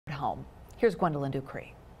home. Here's Gwendolyn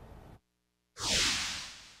Ducree.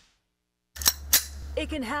 It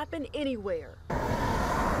can happen anywhere.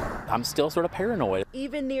 I'm still sort of paranoid.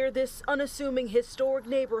 Even near this unassuming historic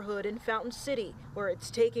neighborhood in Fountain City, where it's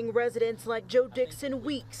taking residents like Joe Dixon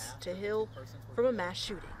weeks to heal from a mass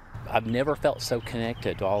shooting. I've never felt so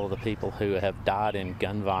connected to all of the people who have died in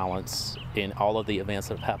gun violence in all of the events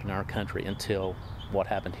that have happened in our country until what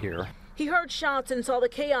happened here. He heard shots and saw the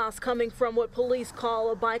chaos coming from what police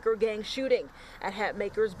call a biker gang shooting at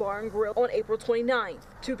Hatmaker's Bar and Grill on April 29th.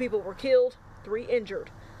 2 people were killed, 3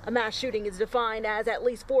 injured. A mass shooting is defined as at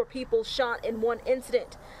least 4 people shot in one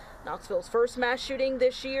incident. Knoxville's first mass shooting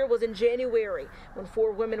this year was in January when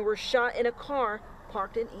 4 women were shot in a car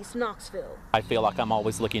parked in East Knoxville. I feel like I'm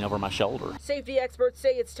always looking over my shoulder. Safety experts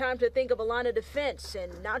say it's time to think of a line of defense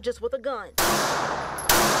and not just with a gun.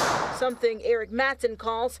 Something Eric Matson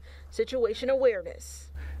calls situation awareness.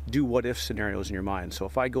 Do what-if scenarios in your mind. So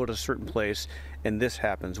if I go to a certain place and this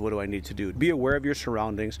happens, what do I need to do? Be aware of your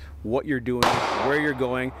surroundings, what you're doing, where you're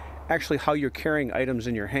going, actually how you're carrying items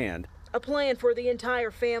in your hand. A plan for the entire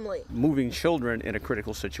family. Moving children in a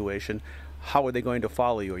critical situation, how are they going to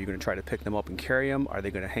follow you? Are you going to try to pick them up and carry them? Are they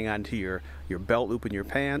going to hang on to your belt loop in your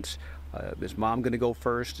pants? Is mom going to go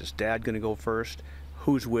first? Is dad going to go first?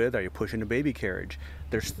 Who's with? Are you pushing a baby carriage?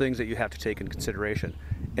 There's things that you have to take into consideration.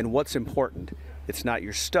 And what's important, it's not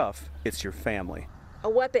your stuff, it's your family. A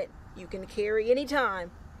weapon you can carry anytime,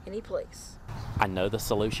 any place. I know the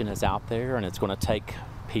solution is out there, and it's going to take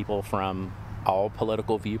people from all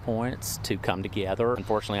political viewpoints to come together.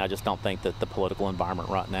 Unfortunately, I just don't think that the political environment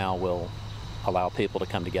right now will allow people to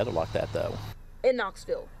come together like that, though. In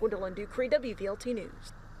Knoxville, Gwendolyn Ducree, WVLT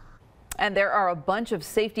News. And there are a bunch of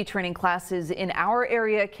safety training classes in our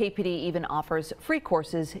area. KPD even offers free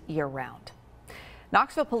courses year-round.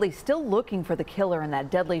 Knoxville police still looking for the killer in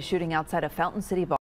that deadly shooting outside a Fountain City bar.